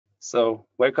So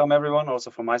welcome everyone,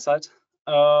 also from my side.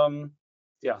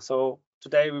 So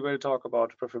today we will talk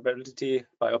about profitability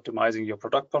by optimizing your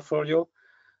product portfolio.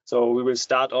 So we will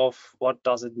start off, what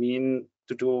does it mean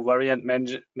to do variant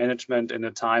management in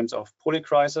the times of poly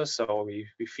crisis? So we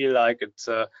feel like it's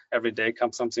every day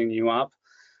comes something new up.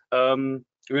 We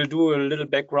will do a little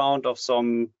background of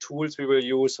some tools we will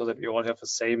use so that we all have the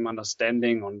same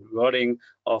understanding on wording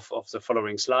of the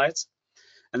following slides.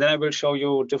 And then I will show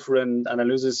you different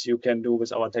analysis you can do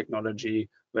with our technology,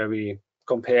 where we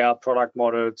compare product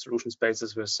models, solution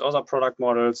spaces with other product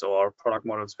models, or product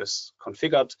models with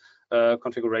configured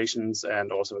configurations,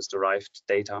 and also with derived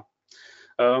data.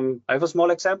 I have a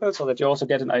small example so that you also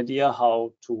get an idea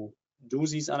how to do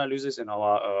these analyses in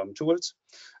our tools.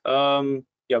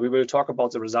 We will talk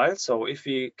about the results. So if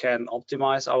we can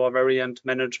optimize our variant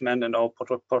management and our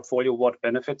portfolio, what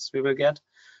benefits we will get.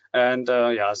 And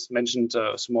as mentioned,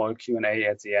 a small Q&A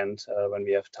at the end when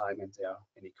we have time and there are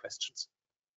any questions.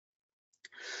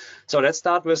 So let's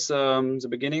start with the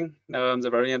beginning, the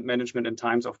variant management in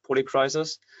times of poly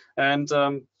crisis. And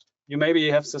you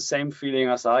maybe have the same feeling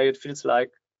as I. It feels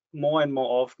like more and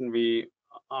more often we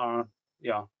are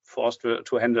forced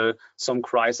to handle some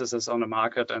crises on the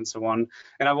market and so on.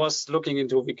 And I was looking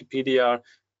into Wikipedia.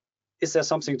 Is there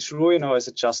something true, or is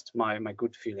it just my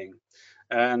good feeling?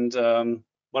 And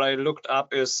what I looked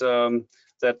up is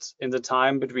that in the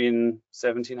time between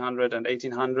 1700 and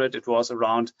 1800, it was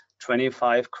around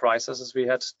 25 crises we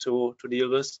had to deal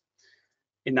with.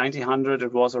 In 1900,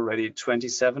 it was already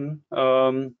 27.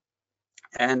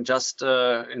 And just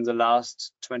in the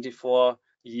last 24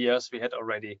 years, we had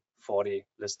already 40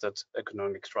 listed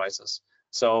economic crises.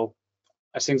 So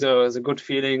I think the good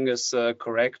feeling is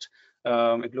correct.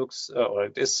 It looks, or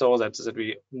it is so that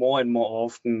we more and more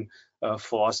often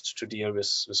forced to deal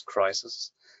with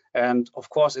crisis. And of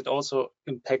course, it also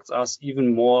impacts us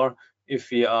even more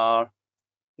if we are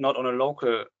not on a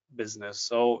local business.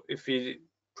 So if we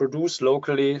produce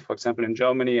locally, for example, in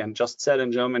Germany, and just sell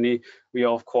in Germany, we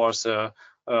are of course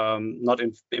not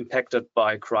impacted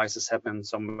by crisis happen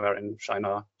somewhere in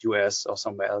China, US, or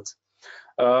somewhere else.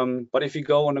 But if we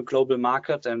go on a global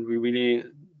market and we really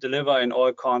deliver in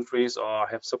all countries or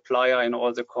have supplier in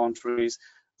all the countries,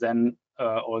 then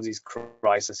all these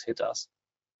crises hit us.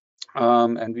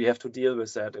 And we have to deal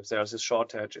with that. If there's a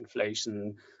shortage,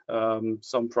 inflation,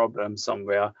 some problem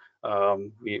somewhere,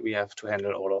 we have to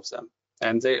handle all of them.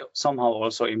 And they somehow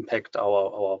also impact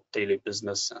our daily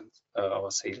business and our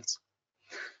sales.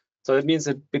 So that means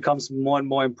it becomes more and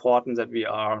more important that we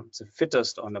are the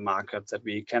fittest on the market, that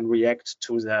we can react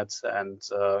to that and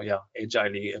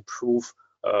agilely improve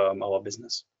our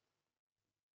business.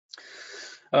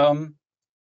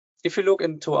 If you look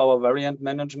into our variant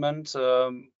management,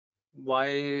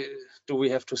 why do we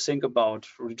have to think about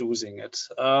reducing it?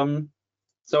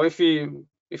 So if you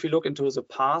look into the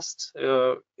past,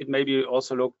 it maybe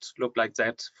also looked like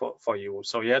that for you.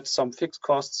 So you had some fixed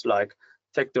costs like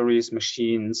factories,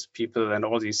 machines, people, and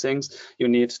all these things you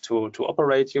need to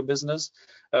operate your business.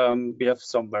 We have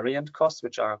some variant costs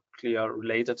which are clear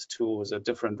related to the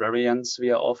different variants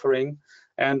we are offering,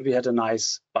 and we had a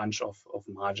nice bunch of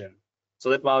margin. So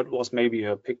that was maybe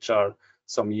a picture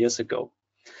some years ago.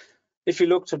 If you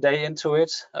look today into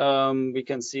it, we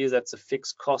can see that the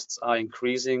fixed costs are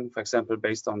increasing, for example,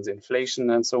 based on the inflation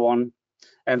and so on.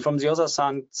 And from the other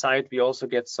side, we also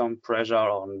get some pressure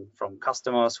from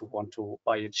customers who want to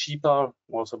buy it cheaper,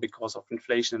 also because of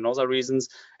inflation and other reasons,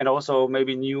 and also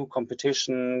maybe new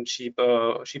competition,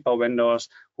 cheaper vendors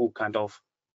who kind of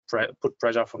put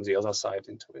pressure from the other side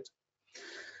into it.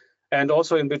 And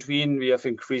also in between, we have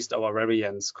increased our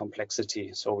variance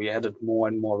complexity. So we added more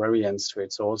and more variants to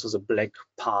it. So also the black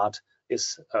part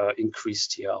is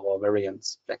increased here, our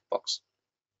variance black box.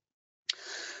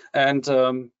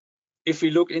 And if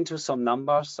we look into some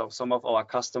numbers, so some of our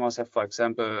customers have, for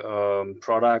example,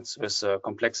 products with a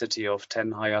complexity of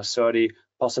 10 higher 30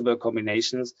 possible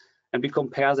combinations. And we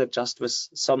compare that just with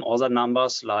some other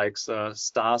numbers like the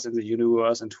stars in the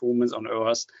universe and humans on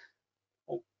Earth.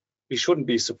 We shouldn't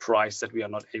be surprised that we are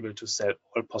not able to sell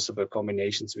all possible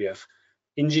combinations we have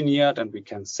engineered and we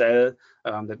can sell,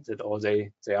 that all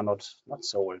they are not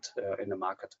sold in the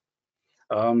market.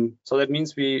 So that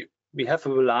means we have a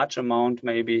large amount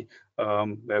maybe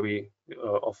where we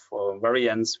of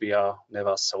variants we are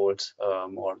never sold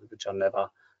or which are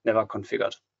never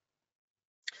configured.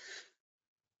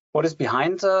 What is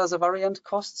behind the variant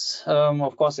costs?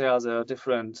 Of course, there are the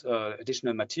different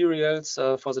additional materials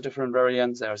for the different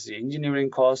variants. There's the engineering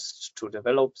cost to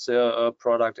develop the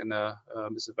product in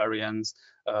with the variants,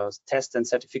 test and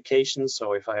certification.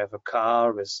 So if I have a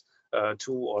car with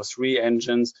 2 or 3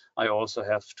 engines, I also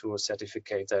have to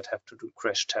certificate that, have to do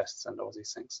crash tests and all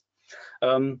these things.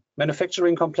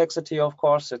 Manufacturing complexity, of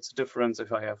course, it's a difference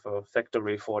if I have a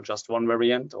factory for just one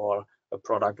variant or a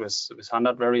product with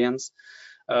 100 variants.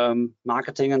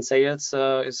 Marketing and sales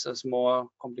is more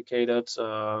complicated.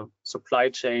 Supply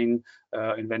chain,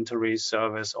 inventory,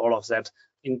 service, all of that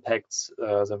impacts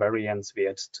the variants we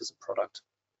add to the product.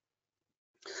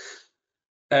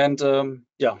 And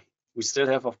yeah, we still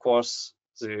have, of course,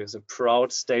 the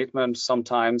proud statement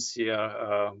sometimes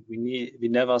here, we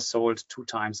never sold 2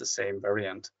 times the same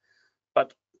variant.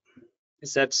 But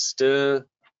is that still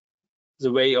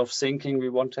the way of thinking we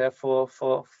want to have for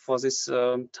this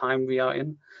time we are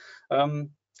in?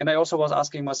 And I also was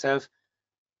asking myself,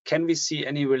 can we see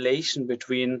any relation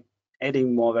between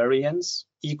adding more variants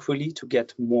equally to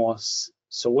get more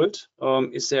sold?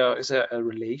 Is there a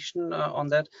relation on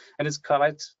that? And it's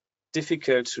quite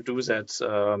difficult to do that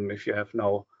if you have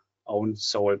no own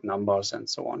sold numbers and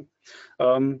so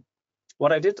on.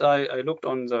 What I did, I looked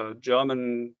on the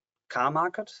German car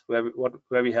market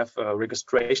where we have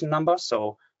registration numbers.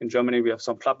 So in Germany, we have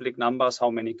some public numbers, how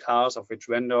many cars of which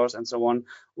vendors and so on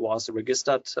was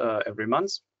registered every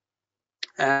month.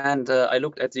 And I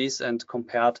looked at these and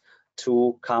compared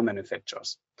to car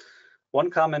manufacturers. One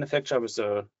car manufacturer with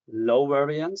a low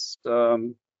variance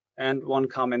and one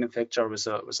car manufacturer with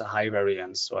a high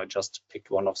variance. So I just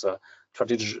picked one of the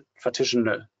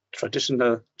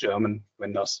traditional German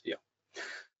vendors here.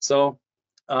 So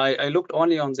I looked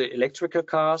only on the electrical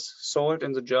cars sold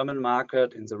in the German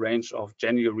market in the range of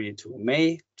January to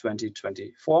May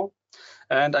 2024.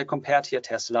 And I compared here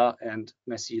Tesla and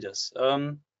Mercedes.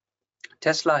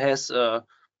 Tesla has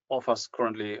offers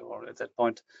currently, or at that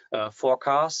point, 4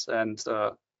 cars and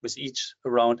with each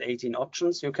around 18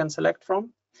 options you can select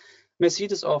from.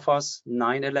 Mercedes offers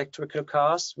 9 electrical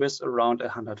cars with around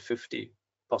 150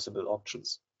 possible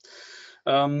options.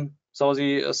 So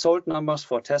the sold numbers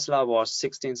for Tesla was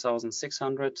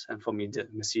 16,600 and for me the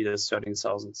Mercedes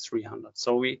 13,300.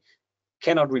 So we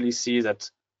cannot really see that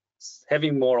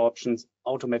having more options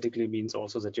automatically means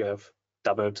also that you have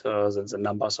doubled the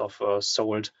numbers of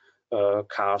sold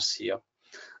cars here.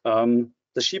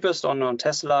 The cheapest on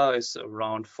Tesla is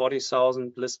around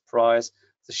 40,000 list price.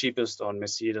 The cheapest on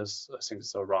Mercedes, I think,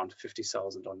 is around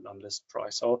 50,000 on list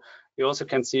price. So you also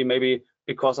can see maybe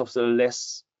because of the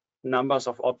less numbers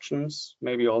of options,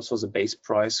 maybe also the base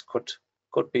price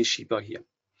could be cheaper here.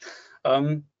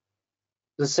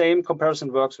 The same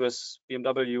comparison works with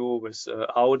BMW, with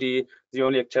Audi. The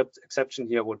only exception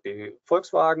here would be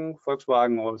Volkswagen.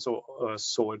 Volkswagen also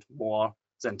sold more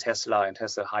than Tesla and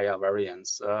has a higher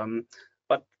variance.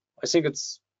 But I think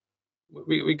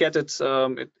we get it.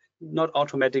 It not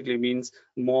automatically means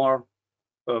more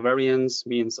variance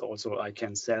means also I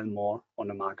can sell more on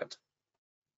the market.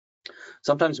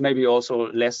 Sometimes maybe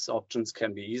also less options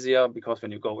can be easier because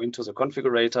when you go into the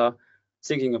configurator,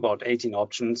 thinking about 18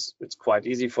 options, it's quite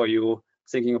easy for you.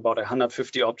 Thinking about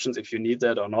 150 options, if you need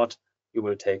that or not, you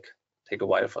will take a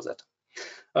while for that.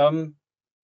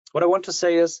 What I want to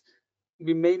say is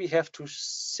we maybe have to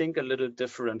think a little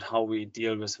different how we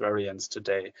deal with variants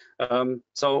today.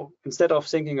 So instead of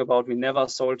thinking about we never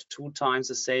sold 2 times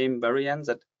the same variant,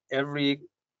 that every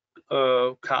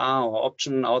car or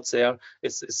option out there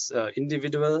is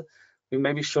individual, we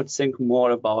maybe should think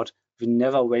more about we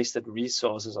never wasted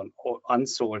resources on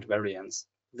unsold variants.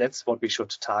 That's what we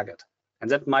should target. And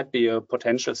that might be a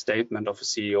potential statement of a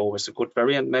CEO with a good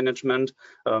variant management.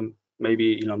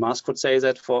 Maybe Elon Musk could say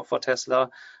that for Tesla.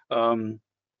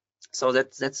 So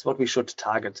that's what we should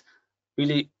target.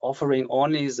 Really offering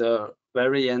only the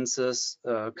variances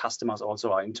customers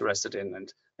also are interested in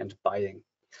and buying.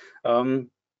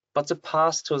 But the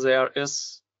path to there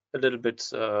is a little bit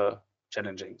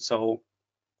challenging. So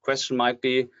question might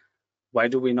be, why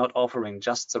do we not offering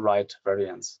just the right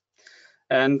variants?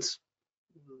 And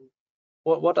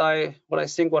what I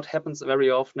think what happens very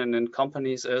often in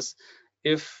companies is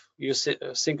if you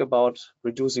think about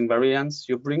reducing variants,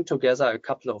 you bring together a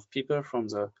couple of people from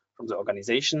the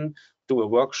organization, do a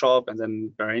workshop, and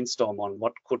then brainstorm on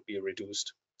what could be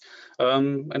reduced.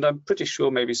 And I'm pretty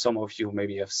sure maybe some of you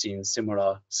maybe have seen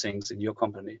similar things in your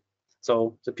company.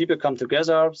 So the people come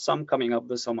together, some coming up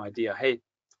with some idea. Hey,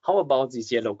 how about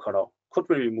this yellow color? Could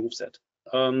we remove that?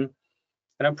 And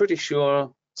I'm pretty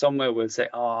sure somewhere will say,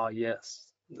 oh yes,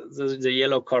 the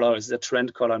yellow color is the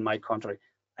trend color in my country.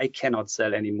 I cannot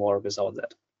sell anymore without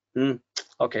that.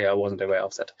 Okay, I wasn't aware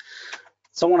of that.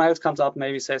 Someone else comes up,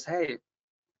 maybe says, hey,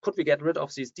 could we get rid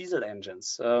of these diesel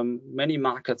engines? Many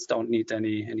markets don't need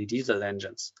any diesel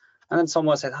engines. And then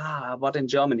someone said, but in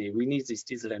Germany, we need these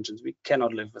diesel engines. We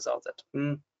cannot live without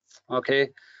that. Okay.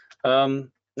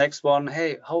 Next one,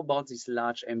 hey, how about these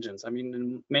large engines? I mean,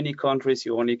 in many countries,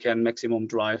 you only can maximum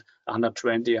drive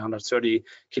 120, 130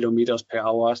 kilometers per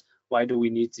hour. Why do we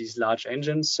need these large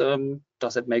engines?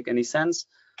 Does it make any sense?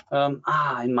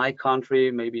 In my country,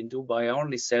 maybe in Dubai, I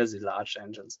only sell the large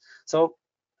engines. So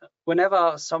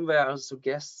whenever somewhere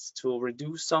suggests to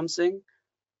reduce something,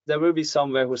 there will be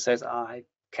somewhere who says, I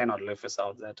cannot live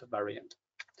without that variant.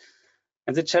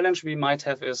 And the challenge we might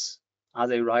have is, are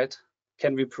they right?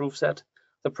 Can we prove that?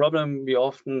 The problem we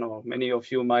often, or many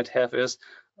of you might have, is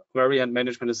variant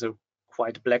management is a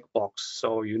quite black box.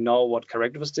 So you know what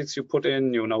characteristics you put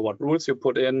in, you know what rules you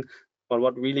put in, but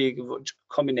what really which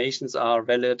combinations are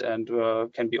valid and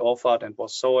can be offered and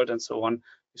was sold and so on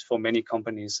is for many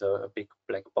companies a big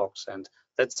black box. And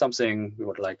that's something we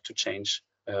would like to change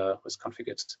with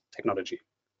Configit technology.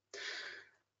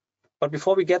 But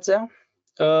before we get there,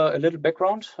 a little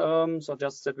background, so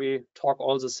just that we talk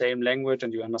all the same language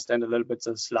and you understand a little bit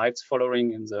the slides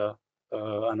following in the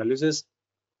analysis.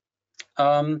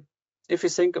 If you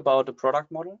think about a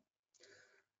product model,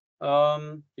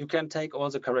 you can take all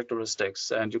the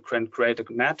characteristics and you can create a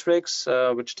matrix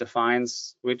which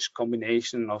defines which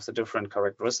combination of the different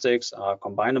characteristics are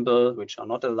combinable, which are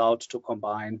not allowed to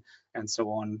combine, and so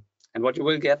on. And what you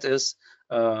will get is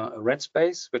a red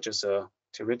space, which is a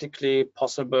theoretically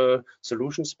possible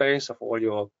solution space of all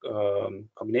your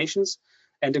combinations,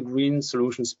 and a green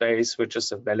solution space, which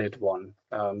is a valid one.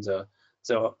 The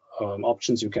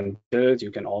options you can build,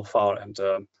 you can offer and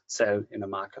sell in a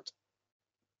market.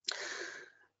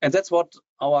 And that's what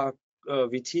our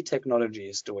VT technology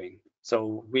is doing.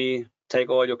 So we take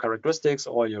all your characteristics,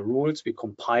 all your rules, we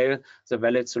compile the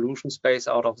valid solution space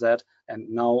out of that, and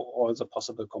now all the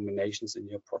possible combinations in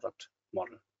your product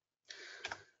model.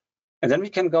 And then we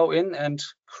can go in and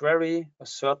query a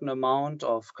certain amount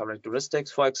of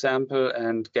characteristics, for example,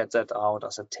 and get that out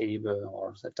as a table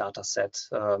or a data set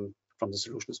from the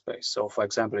solution space. So for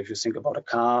example, if you think about a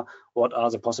car, what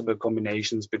are the possible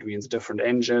combinations between the different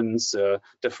engines,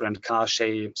 different car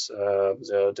shapes,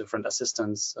 the different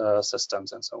assistance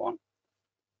systems, and so on.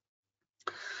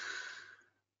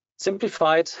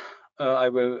 Simplified, I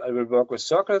will work with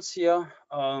circles here.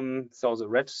 So the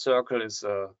red circle is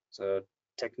the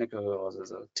technical or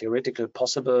the theoretical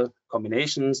possible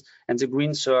combinations, and the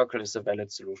green circle is the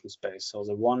valid solution space. So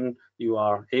the one you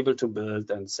are able to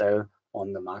build and sell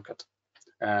on the market.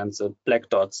 And the black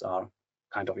dots are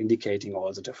kind of indicating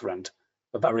all the different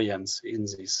variants in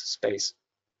this space.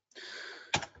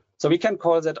 So we can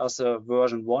call that as a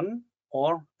version 1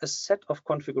 or a set of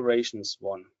configurations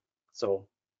 1. So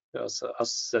as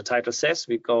the title says,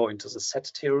 we go into the set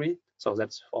theory. So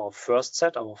that's our first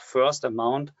set, our first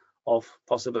amount of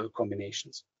possible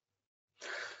combinations.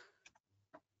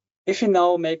 If you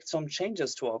now make some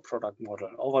changes to our product model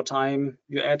over time,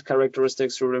 you add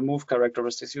characteristics, you remove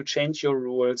characteristics, you change your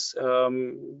rules,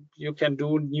 you can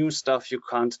do new stuff you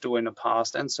can't do in the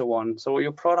past, and so on. So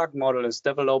your product model is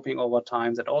developing over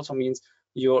time. That also means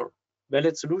your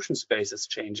valid solution space is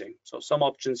changing. So some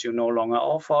options you no longer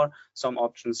offer, some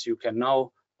options you can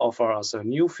now offer as a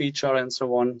new feature, and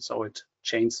so on. So it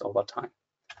changes over time.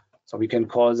 So we can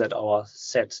call that our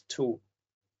set 2,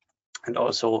 and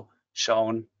also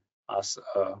shown as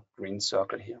a green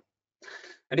circle here.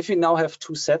 And if we now have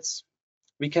two sets,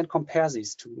 we can compare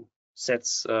these two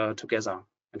sets together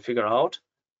and figure out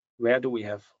where do we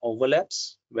have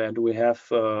overlaps, where do we have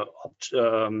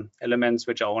elements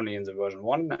which are only in the version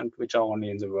 1 and which are only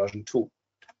in the version 2.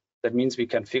 That means we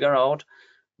can figure out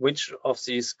which of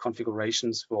these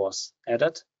configurations was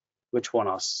added, which one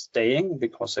are staying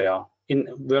because they are in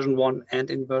version 1 and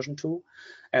in version 2,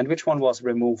 and which one was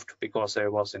removed because they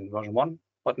was in version 1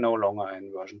 but no longer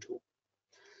in version 2.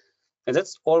 And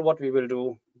that's all what we will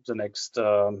do the next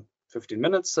 15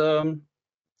 minutes.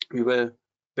 We will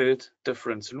build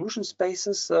different solution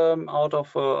spaces out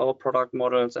of our product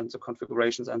models and the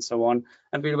configurations and so on,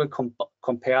 and we will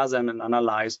compare them and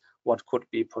analyze what could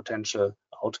be potential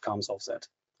outcomes of that.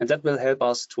 And that will help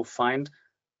us to find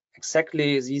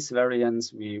exactly these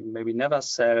variants we maybe never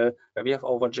sell, where we have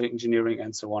over engineering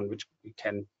and so on, which we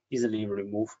can easily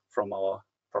remove from our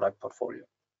product portfolio.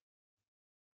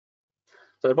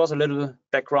 So it was a little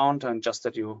background, and just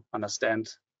that you understand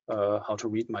how to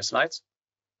read my slides.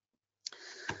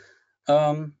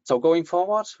 So going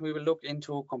forward, we will look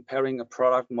into comparing a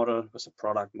product model with a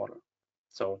product model.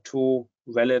 So two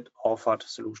valid offered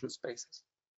solution spaces.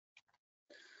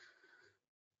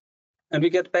 And we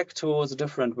get back to the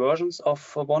different versions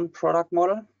of one product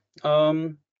model.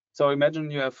 So imagine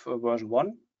you have version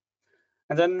 1,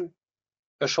 and then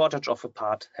a shortage of a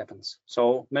part happens.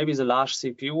 So maybe the large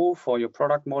CPU for your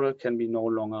product model can be no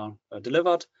longer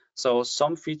delivered. So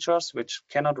some features which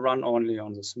cannot run only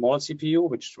on the small CPU,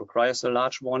 which requires a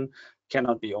large one,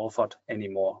 cannot be offered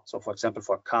anymore. So for example,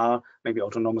 for a car, maybe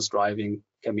autonomous driving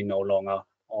can be no longer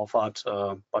offered,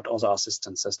 but other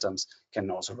assistance systems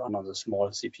can also run on the small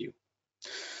CPU.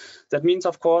 That means,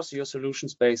 of course, your solution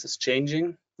space is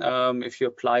changing if you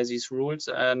apply these rules,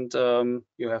 and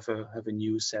you have a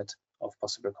new set of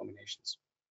possible combinations.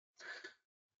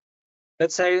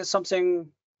 Let's say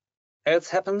something else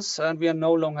happens and we are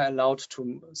no longer allowed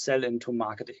to sell into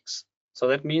market X. So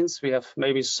that means we have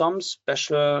maybe some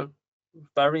special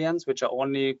variants which are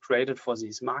only created for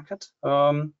this market.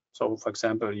 So for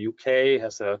example, UK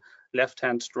has a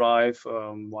left-hand drive,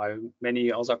 while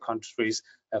many other countries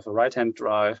have a right-hand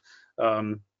drive,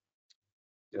 the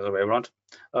other way around.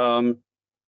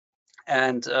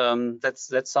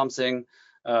 That's something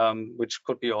which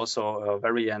could be also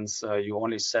variants you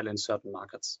only sell in certain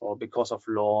markets, or because of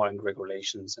law and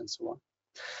regulations and so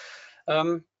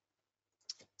on.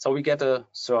 So we get a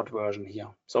third version here.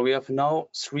 So we have now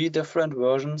 3 different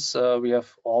versions we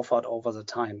have offered over the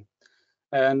time.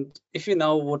 And if you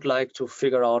now would like to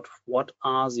figure out what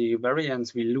are the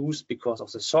variants we lose because of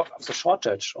the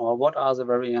shortage, or what are the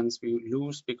variants we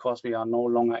lose because we are no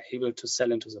longer able to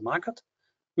sell into the market,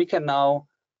 we can now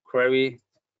query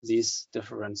these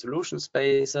different solution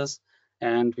spaces,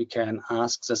 and we can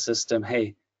ask the system,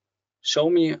 hey, show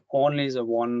me only the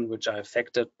one which are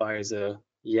affected by the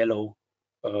yellow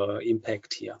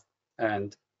impact here.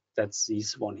 And that's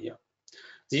this one here.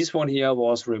 This one here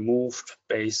was removed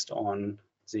based on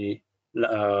the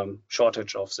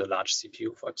shortage of the large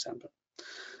CPU, for example.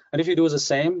 And if you do the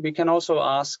same, we can also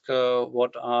ask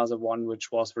what are the one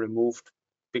which was removed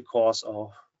because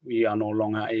of we are no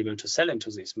longer able to sell into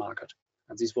this market.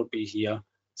 And this would be here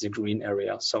the green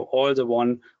area. So all the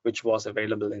one which was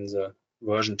available in the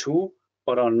version 2,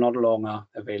 but are no longer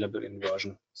available in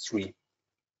version 3.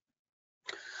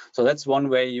 So that's one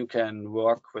way you can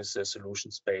work with the solution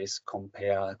space,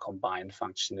 compare, combine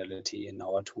functionality in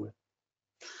our tool.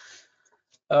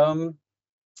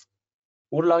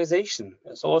 Modularization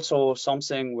is also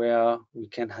something where we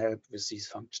can help with this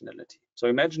functionality. So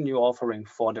imagine you're offering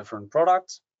 4 different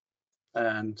products,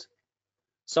 and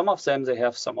some of them, they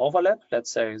have some overlap.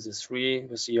 Let's say the 3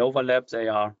 with the overlap, they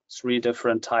are 3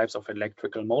 different types of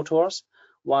electrical motors,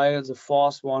 while the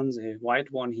 4th one, the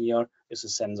white one here, is a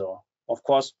sensor. Of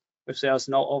course, if there's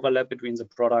no overlap between the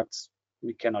products,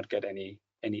 we cannot get any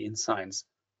insights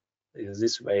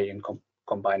this way in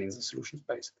combining the solution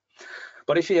space.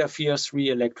 But if we have here 3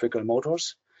 electrical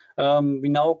motors, we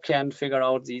now can figure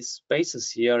out these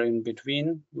spaces here in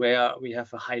between where we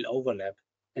have a high overlap.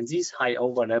 And these high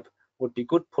overlap would be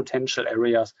good potential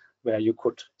areas where you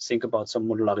could think about some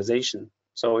modularization.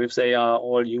 So if they are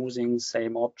all using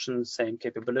same options, same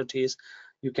capabilities,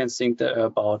 you can think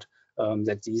about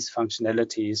that these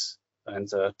functionalities and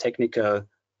the technical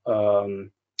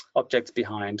objects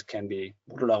behind can be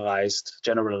modularized,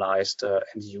 generalized,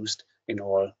 and used in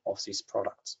all of these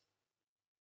products.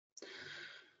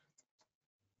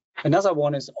 Another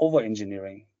one is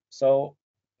over-engineering. So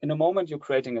in a moment you're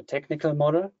creating a technical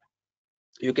model,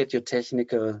 you get your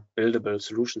technical buildable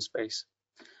solution space.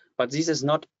 But this is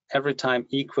not every time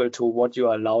equal to what you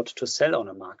are allowed to sell on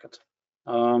a market.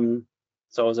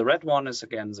 So the red one is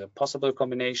again the possible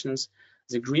combinations.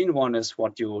 The green one is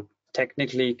what you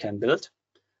technically can build.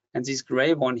 And this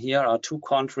gray one here are 2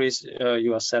 countries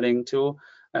you are selling to,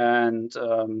 and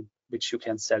which you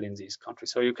can sell in these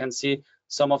countries. So you can see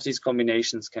some of these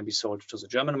combinations can be sold to the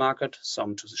German market,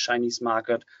 some to the Chinese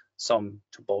market, some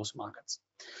to both markets.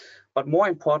 But more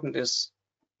important is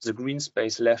the green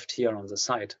space left here on the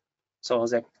side. So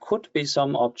there could be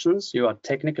some options you are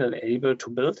technically able to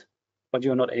build, but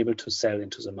you're not able to sell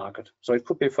into the market. So it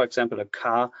could be, for example, a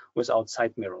car without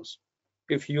side mirrors.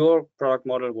 If your product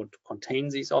model would contain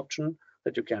this option,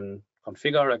 that you can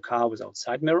configure a car without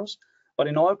side mirrors, but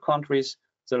in all countries,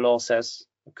 the law says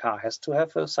a car has to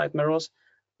have side mirrors,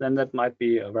 then that might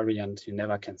be a variant you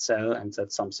never can sell, and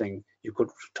that's something you could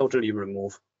totally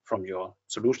remove from your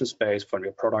solution space, from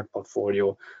your product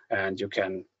portfolio, and you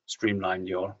can streamline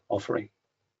your offering.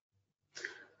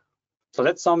 So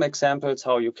that's some examples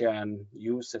how you can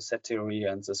use the set theory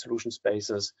and the solution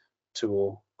spaces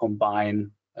to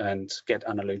combine and get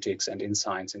analytics and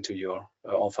insights into your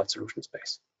offered solution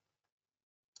space.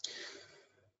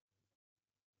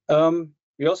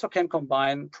 We also can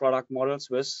combine product models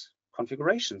with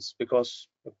configurations, because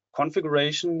a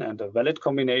configuration and a valid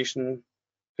combination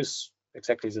is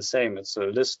exactly the same. It's a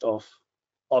list of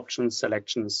options,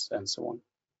 selections, and so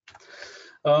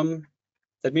on.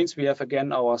 That means we have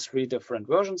again our 3 different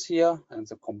versions here and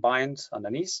the combined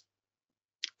underneath.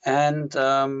 And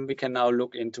we can now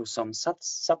look into some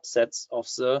subsets of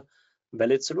the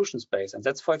valid solution space. And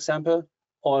that's, for example,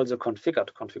 all the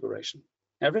configured configuration.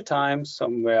 Every time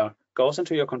somewhere goes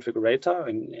into your configurator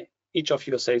in each of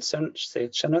your sales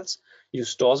channels, you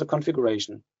store the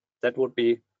configuration. That would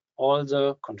be all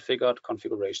the configured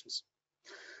configurations.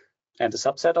 And the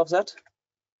subset of that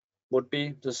would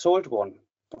be the sold one.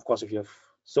 Of course, if you have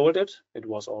sold it, it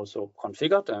was also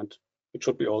configured and it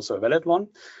should be also a valid one.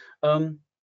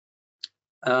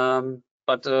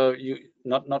 But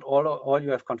not all you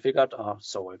have configured are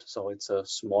sold, so it's a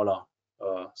smaller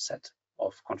set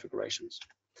of configurations.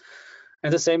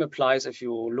 And the same applies if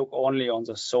you look only on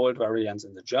the sold variants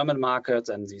in the German market,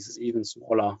 and this is even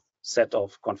smaller set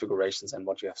of configurations than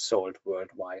what you have sold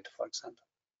worldwide, for example.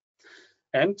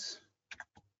 And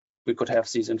we could have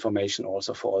this information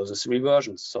also for all the 3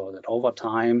 versions, so that over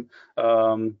time,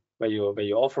 where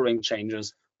you're offering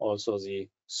changes, also the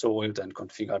sold and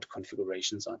configured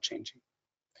configurations are changing.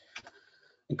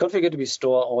 In Configit, we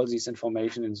store all this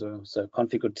information in the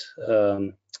Configit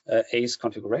ACE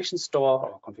configuration store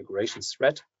or configuration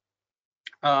thread.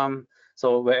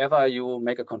 So wherever you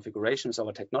make a configuration with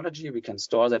our technology, we can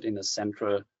store that in a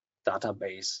central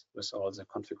database with all the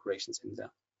configurations in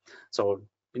there. So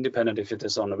independent if it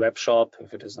is on a web shop,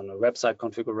 if it is on a website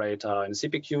configurator, in a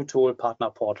CPQ tool, partner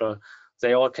portal,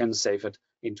 they all can save it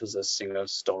into the single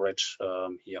storage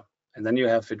here. And then you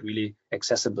have it really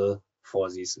accessible for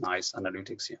these nice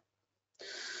analytics here.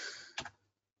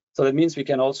 So that means we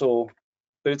can also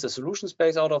build a solution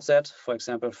space out of that. For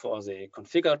example, for the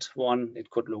configured one, it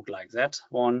could look like that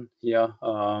one here.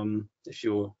 If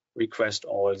you request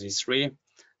all these 3,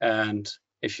 and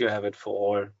if you have it for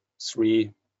all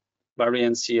 3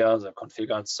 variants here, the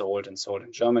configured, sold, and sold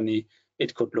in Germany,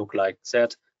 it could look like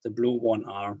that. The blue one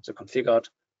are the configured,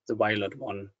 the violet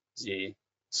one the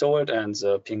sold, and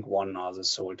the pink one are the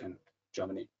sold in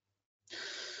Germany.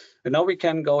 And now we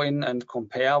can go in and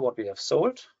compare what we have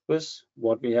sold with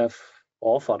what we have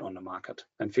offered on the market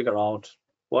and figure out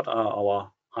what are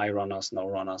our high runners, no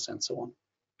runners, and so on.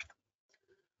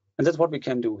 And that's what we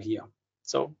can do here.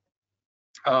 So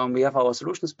we have our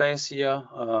solution space here,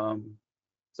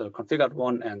 the configured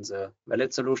one and the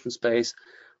valid solution space.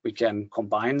 We can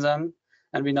combine them,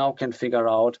 and we now can figure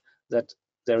out that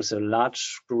there's a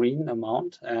large green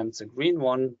amount, and the green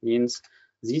one means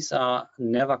these are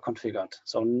never configured.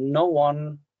 So no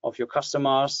one of your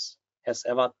customers has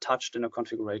ever touched in a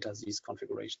configurator these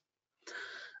configurations.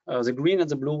 The green and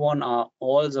the blue one are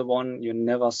all the one you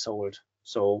never sold.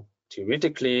 So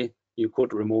theoretically, you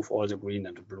could remove all the green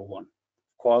and the blue one.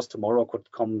 Of course, tomorrow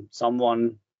could come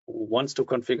someone who wants to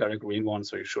configure a green one,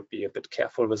 so you should be a bit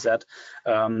careful with that.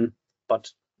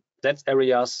 But that's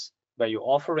areas where you're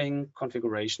offering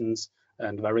configurations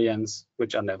and variants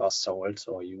which are never sold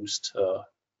or used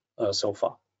so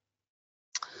far.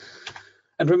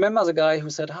 And remember the guy who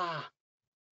said, I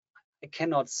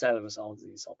cannot sell without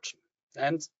this option.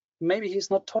 And maybe he's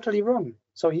not totally wrong.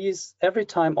 So he's every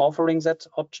time offering that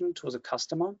option to the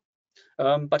customer,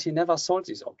 but he never sold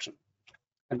this option.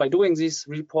 And by doing these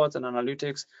reports and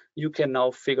analytics, you can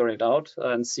now figure it out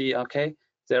and see, okay,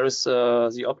 there is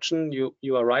the option,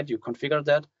 you are right, you configured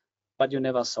that, but you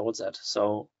never sold that.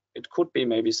 So it could be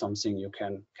maybe something you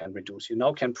can reduce. You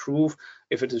now can prove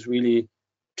if it is really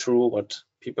true what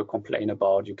people complain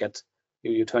about.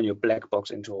 You turn your black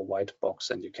box into a white box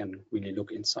and you can really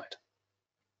look inside.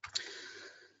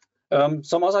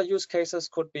 Some other use cases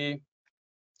could be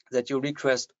that you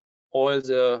request all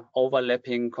the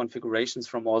overlapping configurations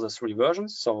from all the 3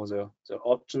 versions, so the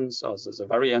options or the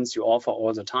variants you offer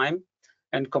all the time,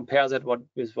 and compare that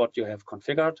with what you have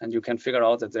configured, and you can figure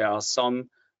out that there are some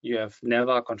you have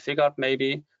never configured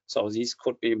maybe, so these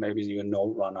could be maybe your no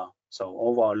runner. So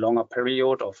over a longer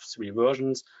period of 3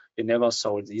 versions, you never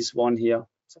sold this one here,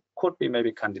 so could be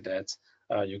maybe candidates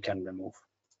you can remove.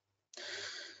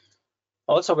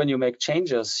 Also, when you make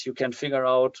changes, you can figure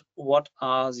out what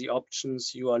are the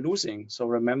options you are losing. So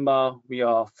remember, we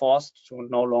are forced to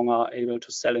no longer able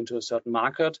to sell into a certain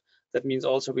market. That means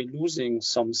also we're losing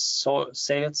some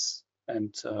sales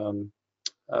and some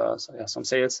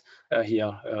sales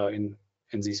here in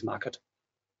this market.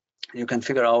 You can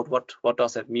figure out what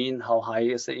does that mean, how high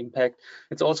is the impact.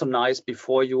 It's also nice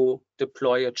before you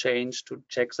deploy a change to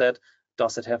check that,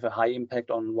 does it have a high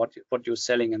impact on what you're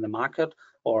selling in the market,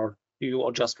 or you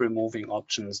are just removing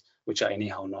options which are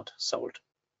anyhow not sold.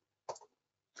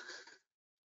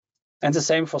 And the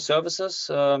same for services.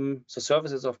 So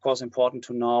services is of course important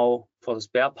to know for the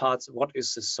spare parts, what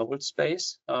is the sold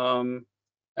space?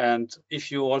 And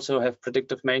if you also have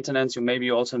predictive maintenance, you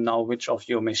maybe also know which of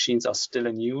your machines are still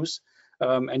in use.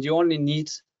 And you only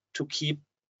need to keep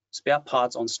spare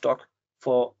parts on stock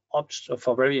for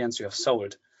variants you have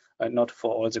sold, and not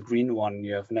for all the green one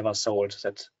you have never sold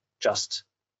that just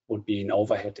would be an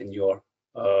overhead in your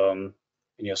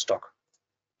stock.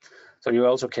 So you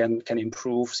also can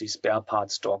improve the spare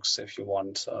part stocks if you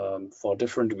want for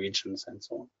different regions and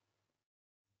so on.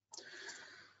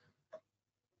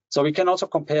 So we can also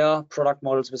compare product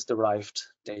models with derived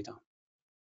data.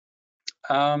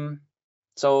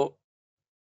 So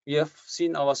we have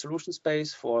seen our solution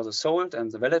space for the sold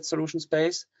and the valid solution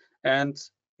space. And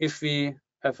if we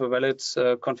have a valid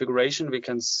configuration, we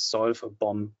can solve a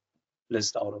BOM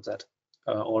list out of that,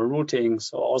 or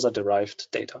routings or other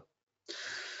derived data.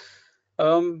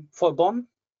 For BOM,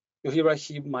 your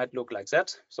hierarchy might look like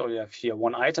that. So you have here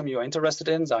one item you're interested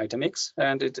in, the item X,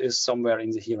 and it is somewhere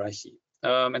in the hierarchy.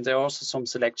 And there are also some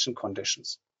selection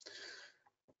conditions.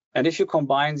 And if you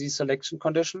combine these selection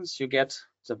conditions, you get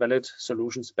the valid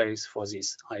solution space for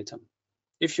this item.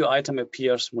 If your item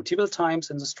appears multiple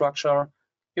times in the structure,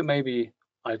 you maybe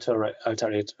alter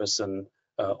it with an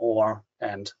OR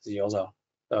and the other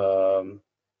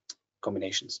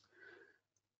combinations.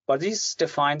 But this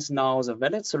defines now the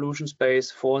valid solution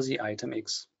space for the item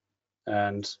X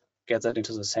and get that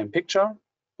into the same picture,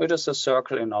 which is a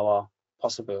circle in our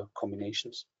possible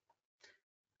combinations.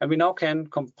 And we now can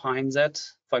combine that,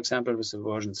 for example, with the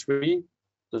version 3,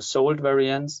 the sold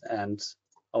variants, and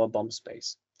our BOM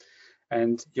space.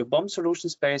 And your BOM solution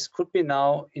space could be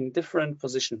now in different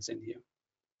positions in here.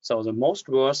 So the most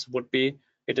worst would be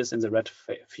it is in the red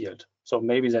field. So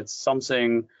maybe that's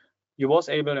something you was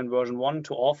able in version 1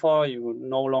 to offer, you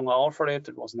no longer offer it,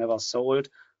 it was never sold.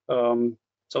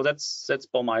 So that's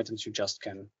BOM items you just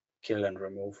can kill and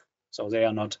remove. So they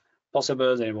are not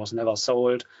possible, they was never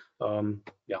sold.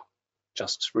 Yeah,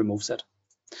 just remove that.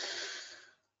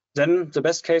 Then the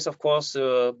best case, of course,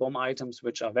 BOM items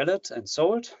which are valid and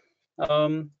sold.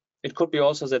 It could be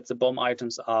also that the BOM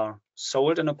items are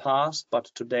sold in the past, but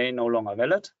today no longer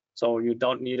valid. So you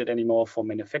don't need it anymore for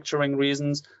manufacturing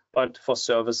reasons, but for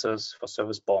services, for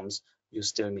service BOMs, you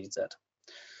still need that.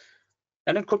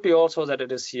 And it could be also that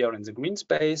it is here in the green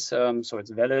space, so it's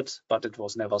valid, but it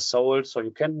was never sold. So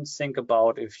you can think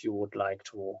about if you would like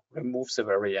to remove the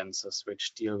variances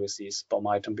which deal with these BOM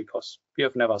item because you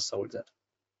have never sold that.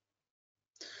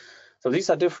 So these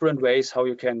are different ways how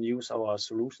you can use our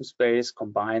solution space,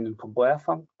 combine and compare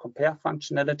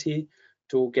functionality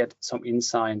to get some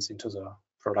insights into the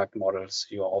product models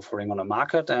you are offering on a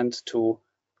market and to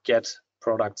get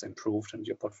products improved and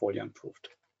your portfolio improved.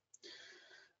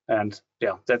 And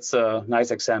yeah, that's a nice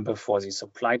example for the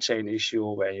supply chain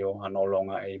issue where you are no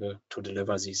longer able to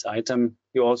deliver these items.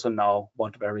 You also know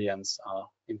what variants are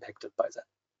impacted by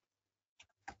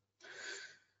that.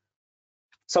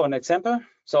 So an example,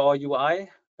 so our UI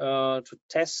to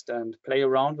test and play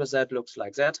around with that looks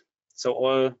like that. So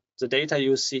all the data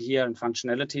you see here and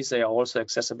functionalities, they are also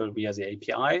accessible via the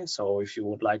API. So if you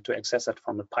would like to access it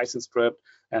from a Python script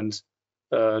and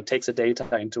take the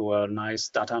data into a nice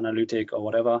data analytic or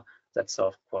whatever, that's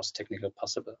of course technically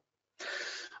possible.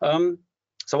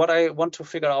 So what I want to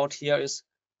figure out here is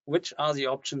which are the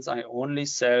options I only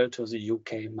sell to the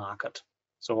UK market.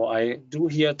 So I do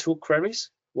here 2 queries.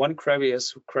 One query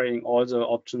is querying all the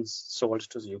options sold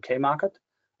to the UK market,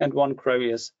 and one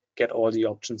query is get all the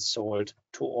options sold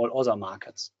to all other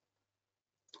markets.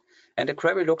 And the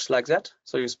query looks like that.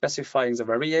 So you're specifying the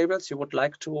variables you would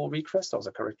like to request or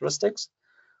the characteristics.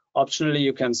 Optionally,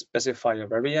 you can specify a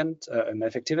variant, an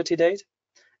effectivity date,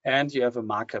 and you have a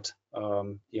market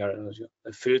here,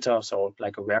 a filter, so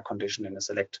like a where condition in a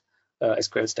select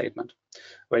SQL statement,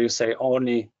 where you say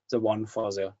only the one for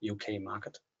the UK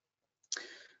market.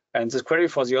 And the query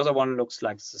for the other one looks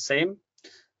like the same.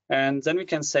 And then we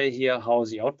can say here how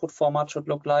the output format should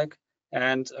look like,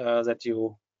 and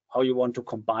how you want to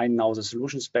combine now the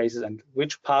solution spaces and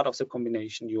which part of the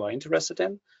combination you are interested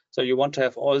in. So you want to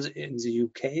have all in the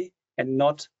UK and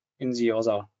not in the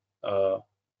other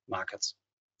markets.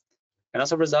 And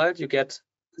as a result, you get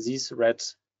this red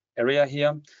area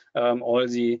here, all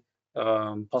the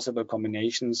possible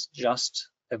combinations just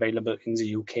available in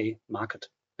the UK market.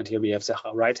 And here we have the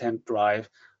right-hand drive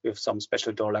with some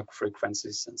special dollar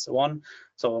frequencies and so on.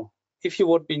 So if you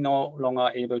would be no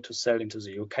longer able to sell into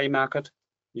the UK market,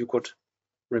 you could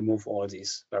remove all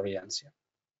these variants here.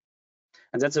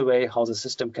 And that's a way how the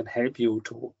system can help you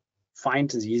to find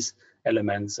these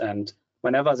elements. And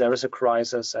whenever there is a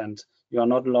crisis and you are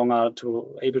not longer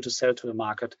able to sell to the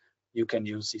market, you can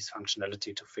use this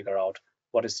functionality to figure out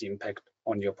what is the impact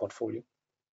on your portfolio.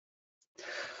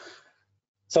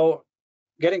 So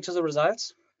getting to the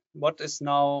results, what is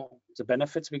now the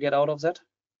benefits we get out of that?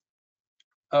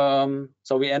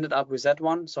 So we ended up with that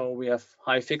one. So we have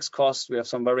high fixed costs, we have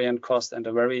some variant cost and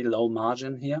a very low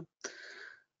margin here.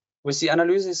 With the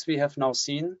analysis we have now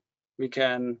seen, we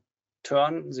can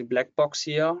turn the black box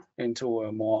here into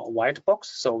a more white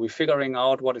box. So we're figuring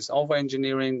out what is over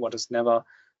engineering, what is never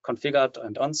configured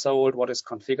and unsold, what is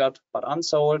configured but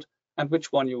unsold, and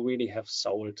which one you really have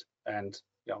sold and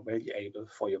valuable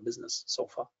for your business so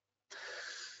far.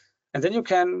 And then you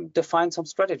can define some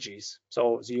strategies.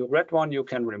 So the red one, you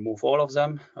can remove all of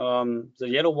them. The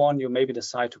yellow one, you maybe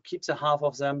decide to keep the half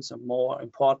of them, so more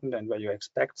important and where you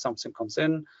expect something comes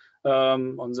in.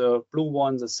 On the blue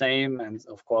one, the same. And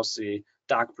of course, the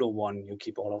dark blue one, you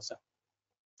keep all of them.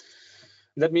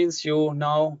 That means you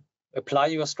now apply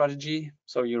your strategy.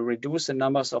 So you reduce the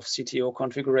numbers of CTO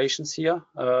configurations here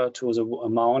to the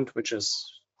amount which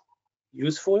is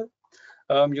useful.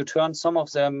 You turn some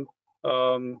of them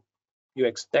you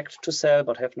expect to sell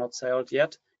but have not sold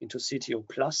yet into CTO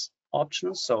plus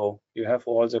options. So you have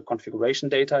all the configuration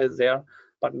data there,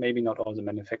 but maybe not all the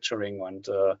manufacturing and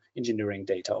engineering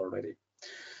data already.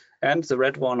 And the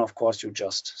red one, of course, you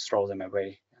just throw them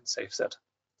away and save that.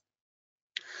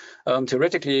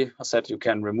 Theoretically, I said you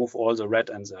can remove all the red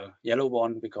and the yellow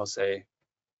one because they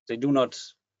do not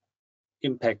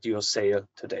impact your sale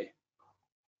today.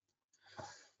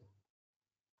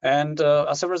 And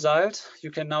as a result, you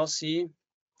can now see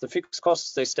the fixed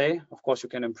costs, they stay. Of course, you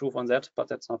can improve on that, but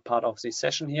that's not part of the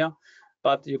session here.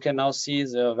 But you can now see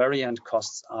the variant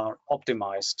costs are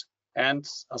optimized. And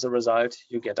as a result,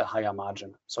 you get a higher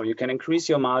margin. So you can increase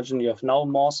your margin. You have now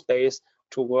more space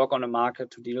to work on a market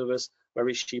to deal with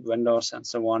very cheap vendors and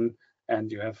so on.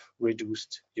 And you have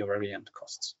reduced your variant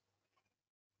costs.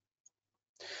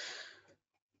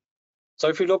 So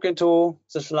if you look into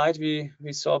the slide we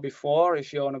saw before,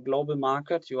 if you're on a global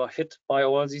market, you are hit by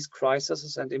all these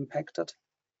crises and impacted.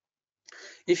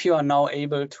 If you are now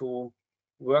able to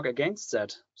work against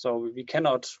that, so we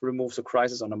cannot remove the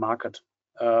crisis on the market,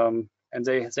 and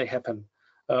they happen.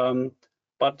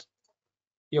 But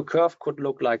your curve could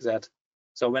look like that.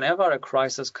 So whenever a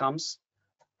crisis comes,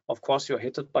 of course you're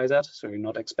hit by that, so you're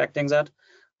not expecting that,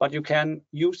 but you can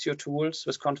use your tools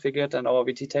with Configit and our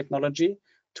VT technology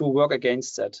to work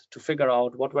against that, to figure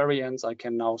out what variants I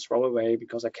can now throw away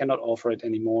because I cannot offer it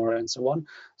anymore and so on.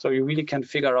 So you really can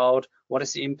figure out what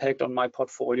is the impact on my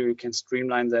portfolio. You can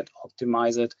streamline that,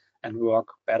 optimize it, and work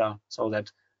better so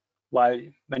that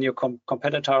when your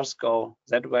competitors go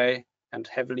that way and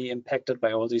heavily impacted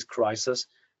by all these crises,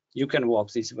 you can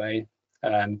walk this way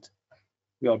and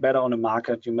you're better on the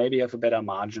market. You maybe have a better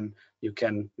margin. You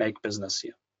can make business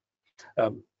here. Yeah.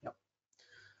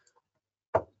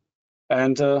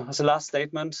 And as a last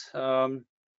statement,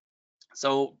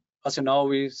 so as you know,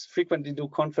 we frequently do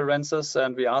conferences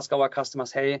and we ask our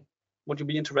customers, hey, would you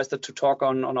be interested to talk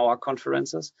on our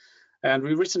conferences? And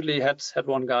we recently had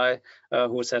one guy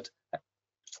who said,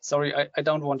 sorry, I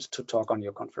don't want to talk on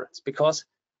your conference because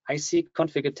I see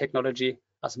Configit technology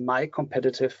as my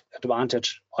competitive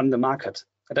advantage on the market.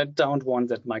 And I don't want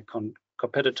that my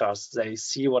competitors, they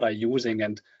see what I'm using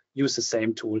and use the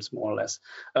same tools more or less.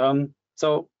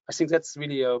 So I think that's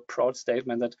really a proud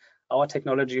statement that our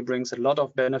technology brings a lot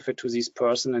of benefit to this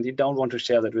person and he don't want to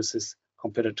share that with his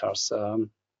competitors.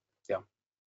 Yeah,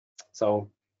 so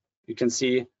you can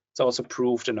see it's also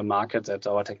proved in the market that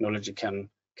our technology can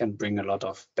bring a lot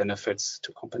of benefits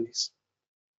to companies.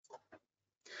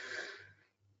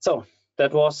 So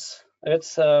that was it.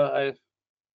 I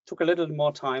took a little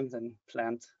more time than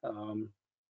planned,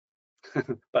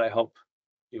 but I hope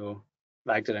you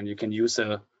liked it and you can use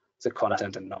the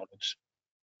content and knowledge.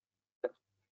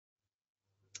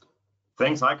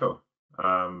 Thanks, Heiko.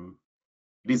 At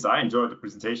least I enjoyed the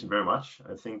presentation very much.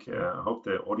 I think I hope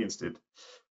the audience did.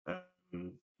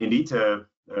 Indeed,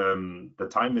 the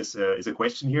time is a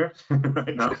question here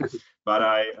right now, but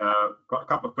I got a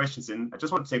couple of questions in. I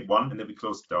just want to take one and then we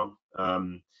close it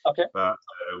down. Okay. But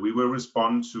we will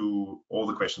respond to all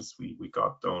the questions we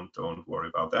got. Don't worry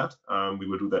about that. We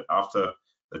will do that after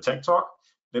the tech talk.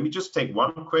 Let me just take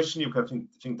one question. You can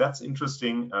think that's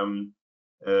interesting.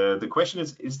 The question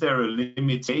is there a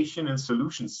limitation in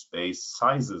solution space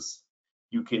sizes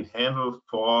you can handle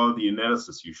for the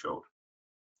analysis you showed?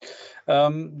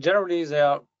 Generally,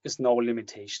 there is no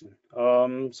limitation.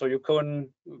 So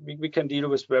we can deal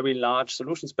with very large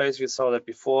solution space. We saw that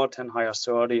before, 10 higher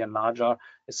 30 and larger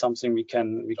is something we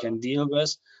can deal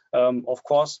with. Of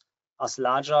course, as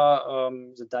larger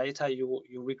the data you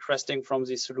requesting from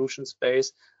the solution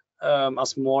space,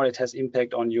 as more it has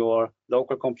impact on your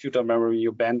local computer memory,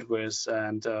 your bandwidth,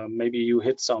 and maybe you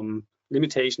hit some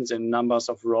limitations in numbers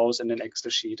of rows in an Excel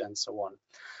sheet and so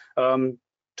on.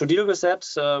 To deal with that,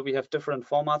 we have different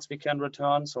formats we can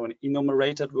return. So an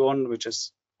enumerated one, which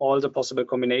is all the possible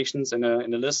combinations in a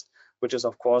list, which is,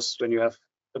 of course, when you have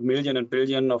a million and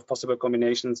billion of possible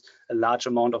combinations, a large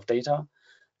amount of data.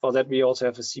 For that, we also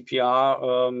have a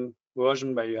CPR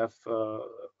version where you have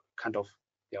kind of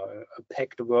a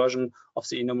packed version of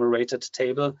the enumerated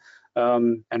table.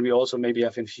 And we also maybe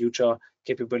have in future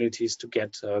capabilities to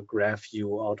get a graph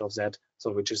view out of that,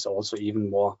 so which is also even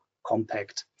more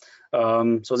compact.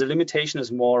 So the limitation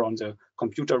is more on the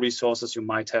computer resources you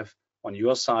might have on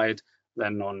your side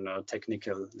than on a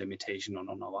technical limitation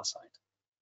on our side.